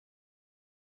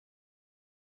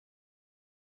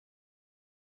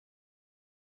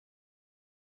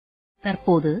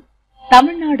தற்போது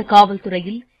தமிழ்நாடு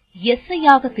காவல்துறையில்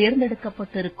எஸ்ஐயாக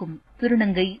தேர்ந்தெடுக்கப்பட்டிருக்கும்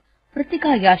திருநங்கை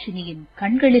பிரித்திகா யாஷினியின்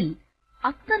கண்களில்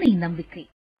அத்தனை நம்பிக்கை.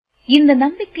 இந்த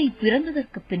நம்பிக்கை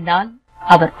பிறந்ததற்கு பின்னால்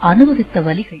அவர் அனுபவித்த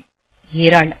வலிகள்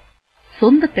ஏராளம்.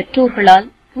 சொந்த பெற்றோர்களால்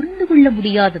புரிந்து கொள்ள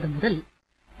முடியாதது முதல்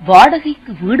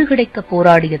வாடகைக்கு வீடு கிடைக்க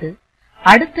போராடியது,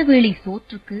 அடுத்த வேளை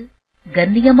சோற்றுக்கு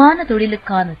கண்ணியமான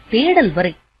தொழிலுக்கான தேடல்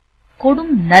வரை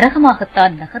கொடும்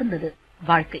நரகமாகத்தான் நகர்ந்தது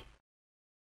வாழ்க்கை.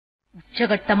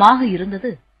 உச்சகட்டமாக இருந்தது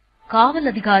காவல்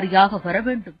அதிகாரியாக வர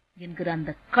வேண்டும் என்கிற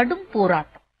அந்த கடும்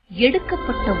போராட்டம்.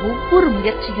 எடுக்கப்பட்ட ஒவ்வொரு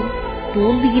முயற்சியும்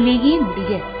தோல்வியிலேயே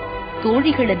முடிய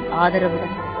தோழிகளின்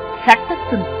ஆதரவுடன்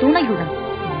சட்டத்தின் துணையுடன்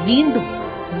மீண்டும்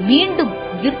மீண்டும்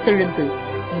உயிர்த்தெழுந்து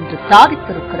இன்று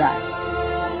சாதித்திருக்கிறார்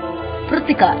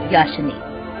பிரித்திகா யாஷினி.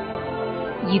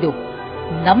 இதோ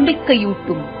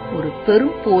நம்பிக்கையூட்டும் ஒரு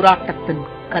பெரும் போராட்டத்தின்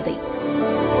கதை.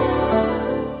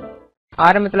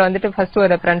 ஆரம்பத்துல வந்துட்டு ஃபர்ஸ்ட்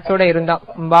ஒரு ஃப்ரெண்ட்ஸோட இருந்தோம்,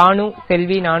 பானு,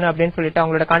 செல்வி, நானு அப்படின்னு சொல்லிட்டு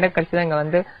அவங்களோட கான்டாக்ட் கிடைச்சுதான் இங்க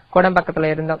வந்து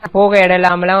கோடம்பாக்கத்துல இருந்தோம். போக இடம்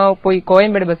இல்லாமலாம் போய்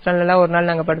கோயம்பேடு பஸ் ஸ்டாண்ட்ல எல்லாம் ஒரு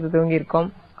நாள் நாங்க படுத்து தூங்கி இருக்கோம்.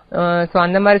 சோ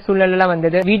அந்த மாதிரி சூழ்நிலை எல்லாம்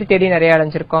வந்தது. வீடு தேடி நிறைய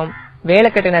அலைஞ்சிருக்கோம், வேலை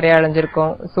கட்டு நிறைய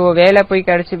அலைஞ்சிருக்கோம். சோ வேலை போய்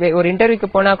கிடைச்சி ஒரு இன்டர்வியூக்கு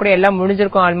போனா கூட எல்லாம்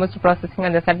முடிஞ்சிருக்கும் ஆல்மோஸ்ட் ப்ராசஸிங்.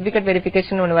 அந்த சர்டிபிகேட்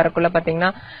வெரிஃபிகேஷன் ஒண்ணு வரக்குள்ள பாத்தீங்கன்னா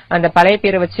அந்த பழைய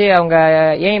பேரை வச்சு அவங்க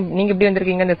ஏன் நீங்க இப்படி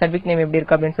வந்திருக்கீங்க, இந்த சர்டிபிகேட் நேம் எப்படி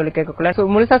இருக்கு அப்படின்னு சொல்லி கேட்கக்குள்ள சோ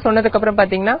முழுசா சொன்னதுக்கு அப்புறம்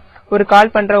பாத்தீங்கன்னா ஒரு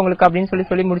கால் பண்றவங்களுக்கு அப்படின்னு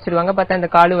சொல்லி முடிச்சிருவாங்க. பார்த்தா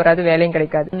அந்த கால் வராது, வேலையும்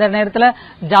கிடைக்காது. இந்த நேரத்துல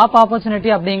ஜாப்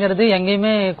ஆப்பர்ச்சுனிட்டி அப்படிங்கறது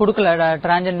எங்கேயுமே கொடுக்கல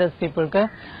டிரான்ஸ்ஜெண்டர்ஸ் பீப்புளுக்கு.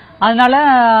 அதனால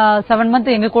 7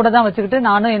 மந்த் எங்க கூட தான் வச்சுக்கிட்டு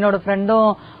நானும் என்னோட ஃப்ரெண்டும்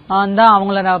தான்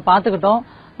அவங்கள பாத்துக்கிட்டோம்.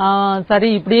 சரி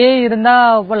இப்படியே இருந்தா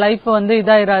லைஃப் வந்து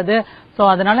இதாயிராது. சோ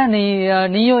அதனால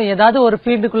நீயும் ஏதாவது ஒரு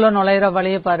ஃபீல்டுக்குள்ள நுழையிற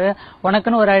வழியை பாரு,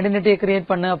 உனக்குன்னு ஒரு ஐடென்டிட்டியை கிரியேட்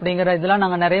பண்ணு அப்படிங்கிற இதெல்லாம்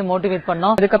நாங்க நிறைய மோட்டிவேட்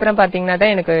பண்ணோம். அதுக்கப்புறம் பாத்தீங்கன்னா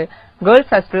தான் எனக்கு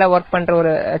கேர்ள்ஸ் ஹாஸ்டல்ல ஒர்க் பண்ற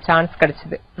ஒரு சான்ஸ்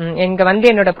கிடைச்சது. இங்க வந்து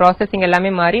என்னோட ப்ராசஸிங்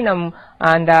எல்லாமே மாறி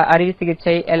அந்த அறுவை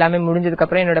சிகிச்சை எல்லாமே முடிஞ்சதுக்கு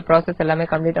அப்புறம் என்னோட ப்ராசஸ் எல்லாமே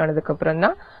கம்ப்ளீட் ஆனதுக்கு அப்புறம்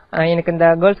தான் எனக்கு இந்த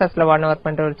கேர்ள்ஸ் ஹாஸ்டல்ல ஒர்க்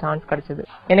பண்ற ஒரு சான்ஸ் கிடைச்சது.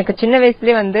 எனக்கு சின்ன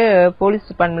வயசுலயே வந்து போலீஸ்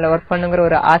டிபார்ட்மெண்ட்ல ஒர்க் பண்ணுங்கிற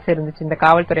ஒரு ஆசை இருந்துச்சு, இந்த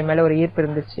காவல்துறை மேல ஒரு ஈர்ப்பு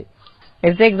இருந்துச்சு.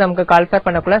 எஸ்ஐ எக்ஸாமுக்கு கால்ஃபர்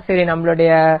பண்ணக்குள்ள சரி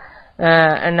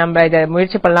நம்ம இதை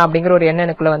முயற்சி பண்ணலாம் அப்படிங்கிற ஒரு எண்ணம்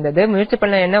எனக்குள்ள வந்தது. முயற்சி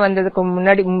பண்ண என்ன வந்ததுக்கு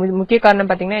முன்னாடி முக்கிய காரணம்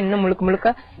பாத்தீங்கன்னா இன்னும் முழுக்க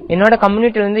என்னோட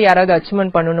கம்யூனிட்டில இருந்து யாராவது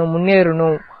அச்சீவ்மெண்ட் பண்ணணும்,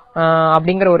 முன்னேறணும்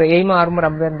அப்படிங்கிற ஒரு எய்ம் ஆர்வம்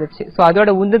ரொம்ப இருந்துச்சு. சோ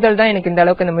அதோட உந்துதல் தான் எனக்கு இந்த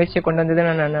அளவுக்கு இந்த முயற்சியை கொண்டு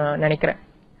வந்ததுன்னு நான் நினைக்கிறேன்.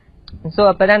 சோ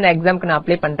அப்பதான் அந்த எக்ஸாமுக்கு நான்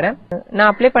அப்ளை பண்றேன். நான்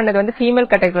அப்ளை பண்ணது வந்து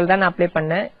ஃபீமேல் கேட்டகரியில தான் நான் அப்ளை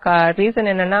பண்ணேன்.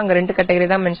 ரீசன் என்னன்னா அங்க 2 கேட்டகரி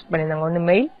தான் மென்ஷன் பண்ணிருந்தாங்க, ஒன்னு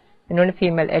மெயில் இன்னொன்னு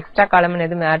ஃபீமேல். எக்ஸ்ட்ரா காலம்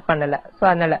எதுவும் ஆட் பண்ணல. சோ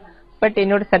அதனால பட்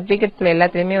என்னோட சர்டிபிகேட்ஸ்ல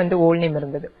எல்லாத்துலயுமே வந்து ஓல்ட் நேம்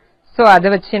இருந்தது. சோ அதை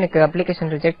வச்சு எனக்கு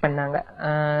அப்ளிகேஷன் ரிஜெக்ட் பண்ணாங்க.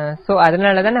 சோ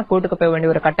அதனாலதான் நான் கோர்ட்டுக்கு போக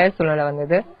வேண்டிய ஒரு கட்டாய சூழ்நிலை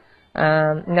வந்தது.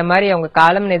 இந்த மாதிரி அவங்க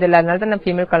காலம் எது இல்லாதனால தான் நான்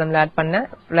ஃபீமேல் காலம்ல ஆட் பண்ணேன்.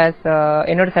 பிளஸ்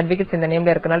என்னோட சர்டிபிகேட்ஸ் இந்த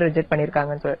நேம்ல இருக்கனால ரிஜெக்ட்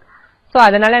பண்ணிருக்காங்கன்னு சொல்லிட்டு சோ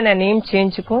அதனால நான் நேம்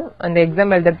சேஞ்சுக்கும் அந்த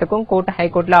எக்ஸாம் எழுதுறதுக்கும்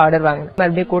ஹைகோர்ட்ல ஆர்டர் வாங்கினேன்.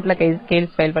 மறுபடியும் கோர்ட்ல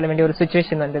கேஸ் ஃபைல் பண்ண வேண்டிய ஒரு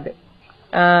சிச்சுவேஷன் வந்தது.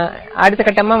 அடுத்த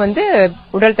கட்டமா வந்து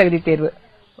உடல் தகுதி தேர்வு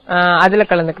அதுல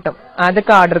கலந்துக்கிட்டோம்.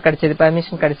 அதுக்கு ஆர்டர் கிடைச்சது,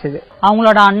 பர்மிஷன் கிடைச்சது.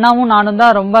 அவங்களோட அண்ணாவும் நானும்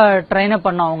தான் ரொம்ப ட்ரெயின் அப்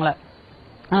பண்ணோம் அவங்கள.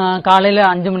 காலையில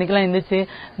 5 மணிக்கெல்லாம் எந்திரிச்சு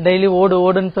டெய்லி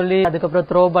ஓடுன்னு சொல்லி அதுக்கப்புறம்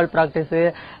த்ரோ பால் பிராக்டிஸ்,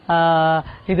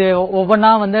 இது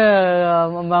ஒவ்வொன்னா வந்து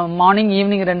மார்னிங்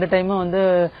ஈவினிங் 2 டைமும் வந்து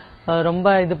ரொம்ப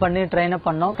இது பண்ணி ட்ரெயின் அப்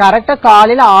பண்ணோம். கரெக்டா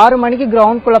காலையில 6 மணிக்கு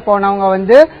கிரவுண்ட் குள்ள போனவங்க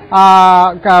வந்து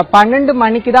 12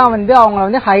 மணிக்கு தான் வந்து அவங்க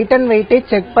வந்து ஹைட் அண்ட் வெயிட்டேஜ்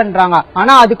செக் பண்றாங்க.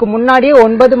 ஆனா அதுக்கு முன்னாடியே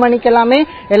 9 மணிக்கு எல்லாமே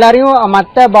எல்லாரையும்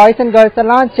மத்த பாய்ஸ் அண்ட் கேர்ள்ஸ்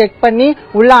எல்லாம் செக் பண்ணி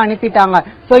உள்ள அனுப்பிட்டாங்க.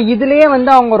 சோ இதுலயே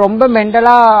வந்து அவங்க ரொம்ப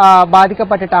மென்டலா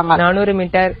பாதிக்கப்பட்டுட்டாங்க. 400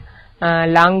 metre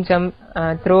long jump,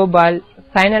 throw ball,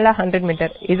 ஃபைனலா 100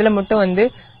 மீட்டர் இதுல மட்டும் வந்து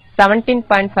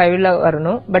 17.5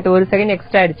 வரணும். பட் 1 செகண்ட்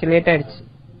எக்ஸ்ட்ரா ஆயிடுச்சு, லேட் ஆயிடுச்சு.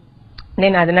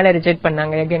 அதனால ரிஜெக்ட்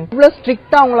பண்ணாங்க. இவ்வளவு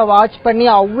ஸ்ட்ரிக்ட்டா அவங்கள வாட்ச் பண்ணி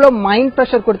அவ்வளவு மைண்ட்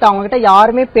பிரஷர் கொடுத்து அவங்க கிட்ட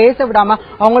யாருமே பேச விடாம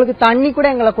அவங்களுக்கு தண்ணி கூட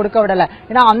எங்களை கொடுக்க விடல.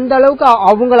 ஏன்னா அந்த அளவுக்கு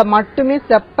அவங்கள மட்டுமே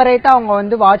செப்பரேட்டா அவங்க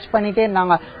வந்து வாட்ச் பண்ணிட்டே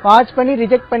இருந்தாங்க. வாட்ச் பண்ணி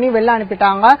ரிஜெக்ட் பண்ணி வெளில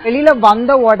அனுப்பிட்டாங்க. வெளியில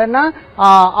வந்த உடனே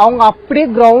அவங்க அப்படியே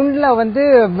கிரவுண்ட்ல வந்து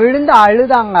விழுந்து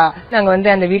அழுதாங்க. நாங்க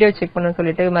வந்து அந்த வீடியோ செக் பண்ணணும்னு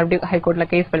சொல்லிட்டு மறுபடியும்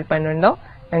ஹைகோர்ட்ல கேஸ் ஃபைல் பண்ணிருந்தோம்.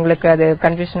 எங்களுக்கு அது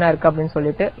கன்ஃபியூஷனா இருக்கு அப்படின்னு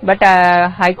சொல்லிட்டு. பட்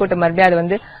ஹைகோர்ட் மறுபடியும் அது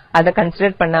வந்து அதை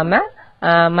கன்சிடர் பண்ணாம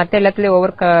மத்த எல்லாத்துலயும்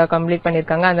ஓவர் கம்ப்ளீட்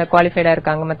பண்ணிருக்காங்க, அந்த குவாலிஃபைடா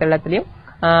இருக்காங்க மத்த எல்லாத்துலயும்.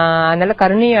 அதனால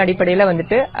கருணை அடிப்படையில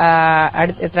வந்துட்டு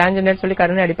டிரான்ஸ்ஜெண்டர் சொல்லி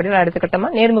கருணை அடிப்படையில் அடுத்த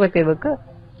கட்டமா நேர்முக தேர்வுக்கு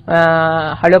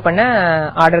ஹலோ பண்ண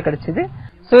ஆர்டர் கிடைச்சது.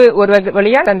 சோ ஒரு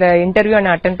வழியா அந்த இன்டர்வியூ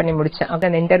நான் அட்டென்ட் பண்ணி முடிச்சேன்.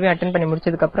 அந்த இன்டர்வியூ அட்டென்ட் பண்ணி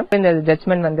முடிச்சதுக்கு அப்புறம் இந்த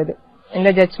ஜட்ஜ்மெண்ட் வந்தது. இந்த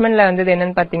ஜட்ஜ்மெண்ட்ல வந்தது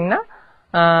என்னன்னு பாத்தீங்கன்னா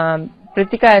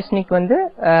பிரித்திகா யாஷினிக்கு வந்து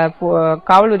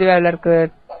காவல் உதவியாளருக்கு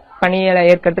பணியில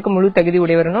ஏற்கிறதுக்கு முழு தகுதி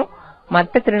உடையவரணும்,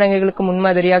 மற்ற திருநங்கைகளுக்கு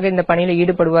முன்மாதிரியாக இந்த பணியில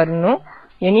ஈடுபடுவாருன்னு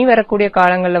இனி வரக்கூடிய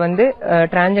காலங்கள்ல வந்து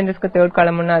டிரான்ஜெண்டர்ஸ்க்கு 3rd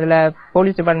காலம்னு அதுல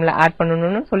போலீஸ் டிபார்ட்மெண்ட்ல ஆட்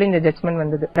பண்ணணும்னு சொல்லி இந்த ஜட்ஜ்மெண்ட்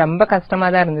வந்தது. ரொம்ப கஷ்டமா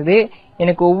தான் இருந்தது.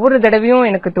 எனக்கு ஒவ்வொரு தடவையும்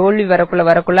எனக்கு தோல்வி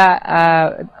வரக்குள்ள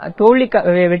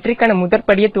வெற்றிக்கான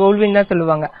முதற்படியே தோல்வின்னு தான்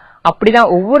சொல்லுவாங்க.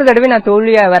 அப்படிதான் ஒவ்வொரு தடவையும் நான்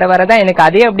தோல்வியா வரதான் எனக்கு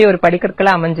அதே அப்படியே ஒரு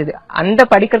படிக்கற்களா அமைஞ்சது. அந்த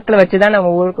படிக்கற்களை வச்சுதான் நான்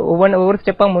ஒவ்வொரு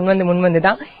ஸ்டெப்பா முன்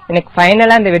வந்துதான் எனக்கு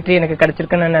ஃபைனலா அந்த வெற்றி எனக்கு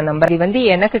கிடைச்சிருக்குன்னு நான் நம்புறேன். இது வந்து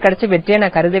எனக்கு கிடைச்ச வெற்றியை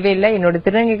நான் கருதவே இல்லை. என்னோட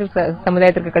திருநங்கைகள்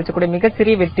சமுதாயத்திற்கு கிடைச்சக்கூடிய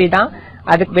மிகச்சிறிய வெற்றி தான்.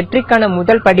 அதுக்கு வெற்றிக்கான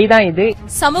முதல் படிதான் இது.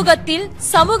 சமூகத்தில்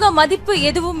சமூக மதிப்பு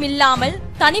எதுவும் இல்லாமல்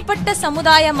தனிப்பட்ட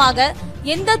சமுதாயமாக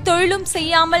எந்த தொழிலும்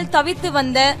செய்யாமல் தவித்து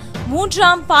வந்த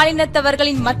 3ஆம்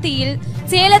பாலினத்தவர்களின் மத்தியில்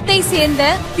சேலத்தை சேர்ந்த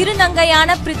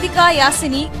திருநங்கையான பிரித்திகா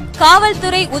யாசினி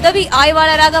காவல்துறை உதவி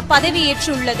ஆய்வாளராக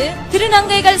பதவியேற்றுள்ளது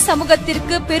திருநங்கைகள்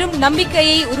சமூகத்திற்கு பெரும்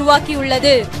நம்பிக்கையை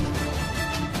உருவாக்கியுள்ளது.